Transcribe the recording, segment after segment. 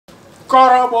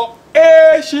Korobo,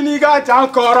 shiniga jan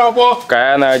korobo.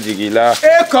 Kayana jigila.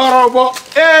 Korobo,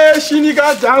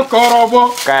 shiniga jan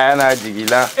korobo. Kayana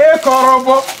jigila.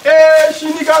 Korobo,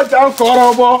 shiniga jan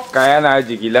korobo. Kayana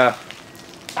jigila.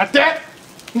 Ate,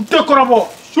 nte korobo.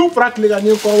 Shu frak lega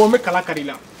ni korobo me kala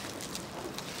karila.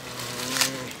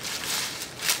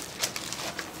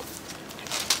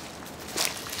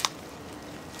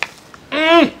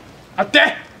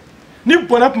 Ate, ni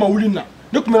bonap ma wulina.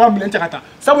 Ne kuma na milen takata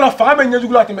sabula faga be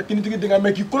nyajugu la teme kinitigi denga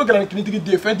meki kolo gala kinitigi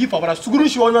de fin di favara suguru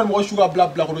shi wona mo shuga bla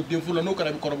bla ko de fula no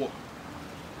kala bi korobo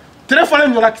telefone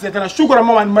nyola kisetana shugura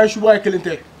mama ni mai shuga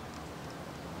kelente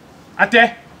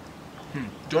ate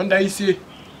jonda isi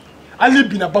ali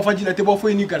bina bafaji na te bo fo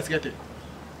ni garsigete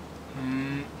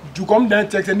ju kom dan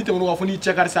texe ni te mo fo ni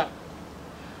chekarsa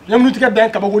nyam nu tika dan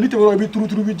ka ba ko ni te mo bi turu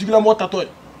turu bi jigla mo tatoy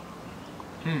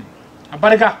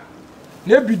abarika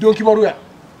ne bi don kibaru ya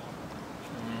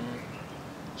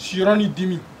Shironi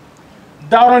dimi,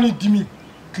 Daroni dimi,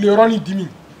 Cleroni dimi.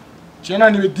 Tiens,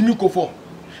 on est dimi qu'on fait.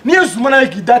 Ni un zoumana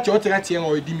qui date, tu as tiré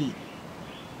en dimi.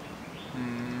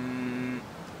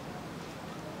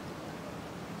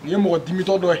 Ni un mot dimi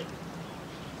toi d'oeil.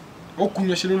 Au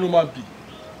coup, chez nous, ma vie.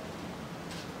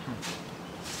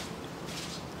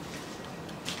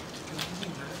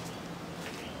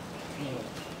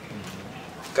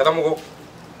 Karamogo,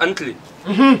 entre.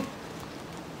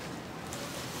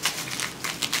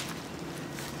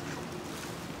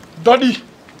 Dodi.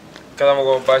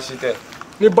 Karamogo basite.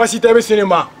 Ni basite be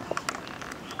cinéma.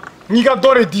 Ni ka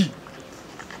dore di.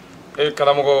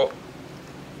 Karamogo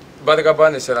barika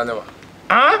bane serane wa.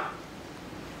 Hein?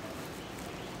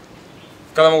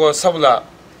 Karamogo sabula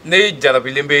ne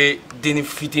jarabilen be deni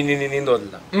fitini ni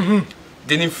ndolla.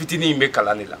 Deni fitini be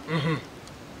kalani la.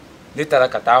 Ne tara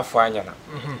ka taa fo anyana.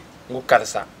 Ngo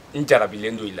karsa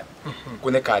njarabilen do ila.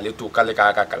 Ko ne kale to kale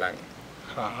ka kalani.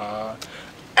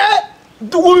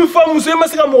 Dugu fa muso ma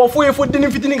se ka mɔgɔ foyi fo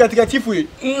denni fitinin ka tigɛ ci foyi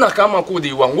na kama ko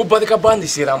de wa ngo barika bandi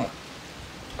serama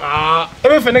e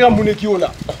bɛ fɛ ne ka mun de k'i o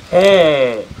la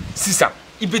sisan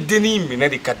i bɛ denni minɛ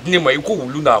de ka di ne ma i ko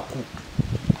wulu n'a ku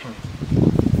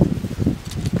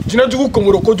jinɛjugu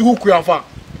komoro kojugu kuyanfan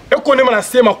e ko ne mana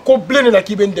se ma ko bilen de la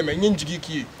k'i bɛ n dɛmɛ n ye n jigi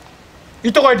k'i ye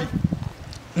i tɔgɔ di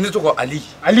ne tɔgɔ ali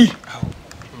ali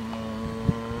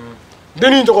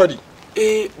denni tɔgɔ di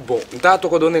bon n t'a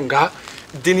tɔgɔ dɔn ne nka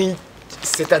denni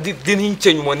c'est-à-dire denni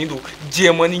cɛ ɲumani don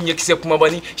jɛmani ɲɛkisɛ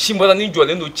kumabani sinbarani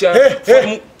jɔlen don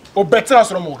cɛ o bɛɛ tɛ se ka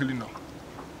sɔrɔ mɔgɔ kelen na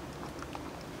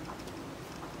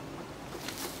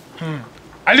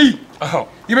ali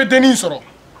i bɛ denni sɔrɔ n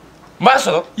b'a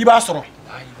sɔrɔ i b'a sɔrɔ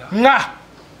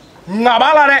nka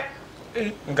b'a la dɛ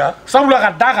nka sabula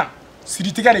ka d'a kan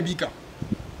siri tigɛ de b'i kan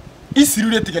i siri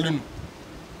de tigɛlen don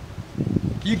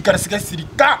k'i garisigɛ siri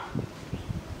ka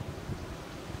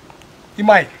i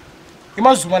m'a ye i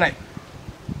ma zumana ye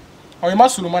i ma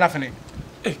solomana fɛnɛ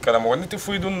karamɔgɔ ne tɛ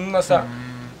foyi dɔn ninnu na sa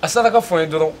a sara ka fɔ n ye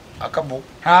dɔrɔn a ka bɔ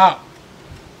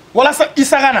walasa i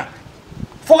saga na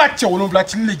fo ka cɛ 7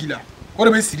 cili le k'i la o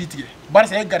de bɛ siri tigɛ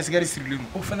barisa e garisigɛ de sirilen don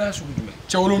o fana y'a sugu jumɛn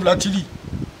cɛ 7 cili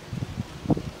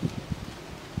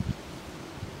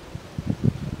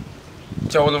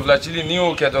cɛ 7 cili n'i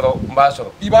y'o kɛ dɔrɔn n b'a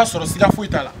sɔrɔ i b'a sɔrɔ siga foyi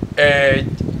t'a la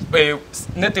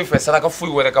ne tɛ fɛ saraka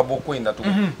foyi wɛrɛ ka bɔ ko in na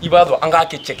tugun i b'a dɔn an k'a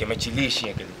kɛ cɛ 100 cili ye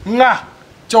siɲɛ kelen nka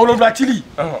cɛ 7 cili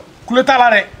kule t'a la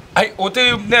dɛ ayi o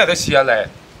tɛ ne yɛrɛ siya la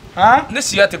yɛrɛ ne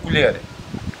siya tɛ kule yɛrɛ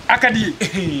a ka di ye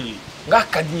n k'a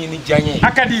ka di n ye ni diya n ye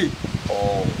a ka di ye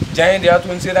diya n ye de y'a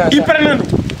to n sera yan i pɛrɛnnen don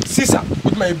sisan o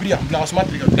tuma i biri yan bila ka suma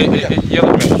tigɛ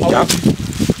yɔrɔ jumɛn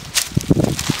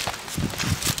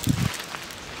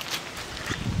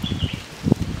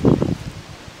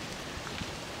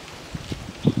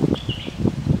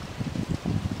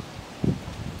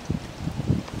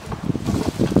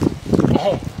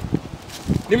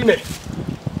ni minɛ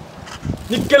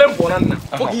ni kelen bɔnna nin na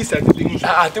fo k'i sara denni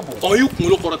a tɛ bɔn i y'u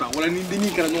kunkolo kɔrɔta wala ni denni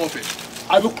kɛra ɲɔgɔn fɛ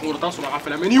a bɛ kunkɔrɔta sɔrɔ a fɛ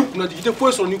la mɛ n'i y'u kunna jigin i tɛ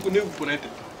foyi sɔrɔ ni bɔnɛ tɛ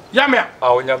i y'a mɛn yan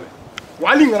awɔ n y'a mɛn wa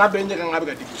hali ŋana bɛɛ ɲɛ kan k'a bɛ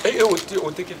ka digi o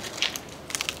tɛ kɛ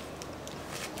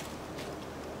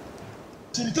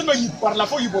sini tɛ dɔ y'i pari la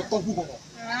fo k'i bɔ tɔnku kɔnɔ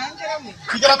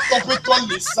k'i kɛra tɔnpe tɔn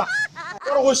le sa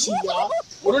yɔrɔ ko si ya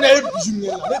olu de ye bisu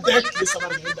minɛ la ne da ye tile 3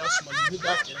 de ne da suma ne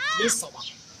da kɛlɛ tile 3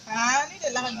 ne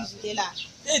delila ka bisu k'e la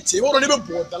cɛ i b'a dɔn ne bɛ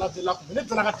bɔgɔ dala de la kun ne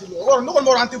dala ka teli o yɔrɔ ne kɔni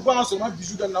b'a dɔn an tɛ bɔ an ka sɔrɔ ma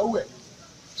bisu da la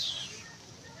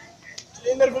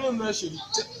énervé ninnu chéri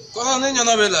kɔnɔ ne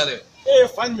ɲɛna bɛ la dɛ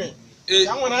fa jumɛn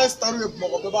an kɔni an ye star ye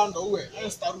Bamakɔ bɛɛ b'an dɔn an ye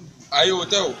star ayi o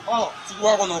tɛ o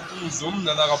suguba kɔnɔ kun nson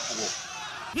minɛ na ka bugɔ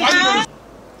fa jumɛn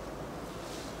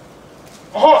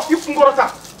i kunkɔrɔta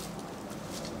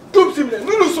tout bisimilɛ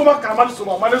n'olu soma karama ni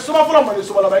soma mane soma fɔlɔ mane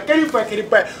soma laban kɛri fa kɛri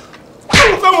ba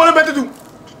Fais mon bête tout.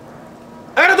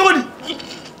 Arrête de dire.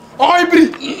 Oh, il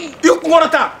brille. Il court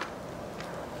ta.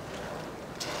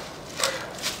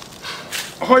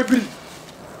 Oh, il brille.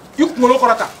 Il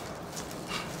court ta.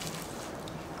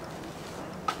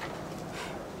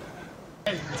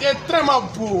 C'est très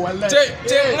beau.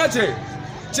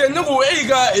 Cɛ ne ko e y'i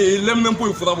ka lɛminɛ ko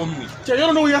in fura bɔ min? Cɛ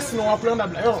yɔrɔ n'o y'a sinankunya kulonkɛ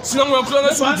dabila yɔrɔ. Sinankunya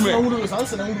kulonkɛ sugu jumɛn?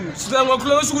 Sinankunya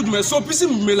kulonkɛ sugu jumɛn? Sopisi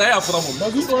min bɛ la e y'a fura bɔ.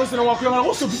 Bazu sɔrɔ sinankunya kulonkɛ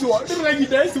ko sopisi wa? Ne bɛ ka k'i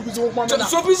da e sopisi ko kuma na.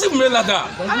 Sopisi min bɛ la da.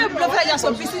 An bɛ bulon ja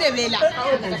sopisi de bɛ la.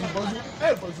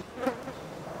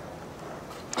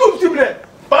 Tout petit blé.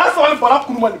 Bala sabali bala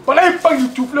kurumali. Bala ye bangi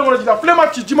tu filɛ kɔnɔ jira. Filɛ ma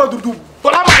ci ji ma durudu.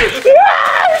 Bala ma ye.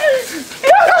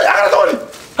 Arrête tɔgɔ di.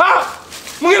 Ha!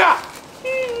 Mun kɛra?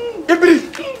 Ibiri.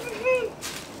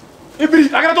 Ibiri,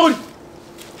 a kɛra cogo di?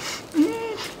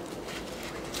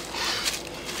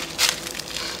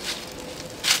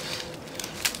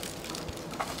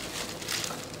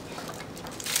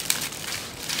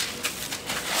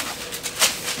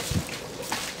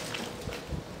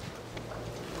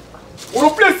 On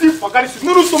replace si Fakari,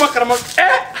 nous nous sommes carrément. A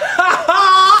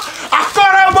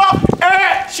Korobo!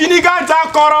 Shiniga Jan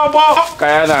Korobo!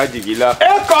 Kaya na jigila.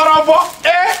 Korobo!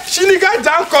 Shiniga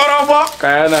Jan Korobo!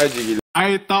 Kaya na jigila.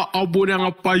 A ta abonné à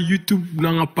la page YouTube,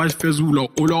 à la page Facebook là.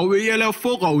 On l'a envoyé la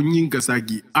fois au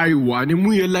Ningasagi. Aïwa, ne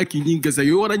mouille là qui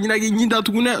Ningasagi. On a dit qu'il n'y a pas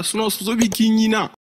de sinon,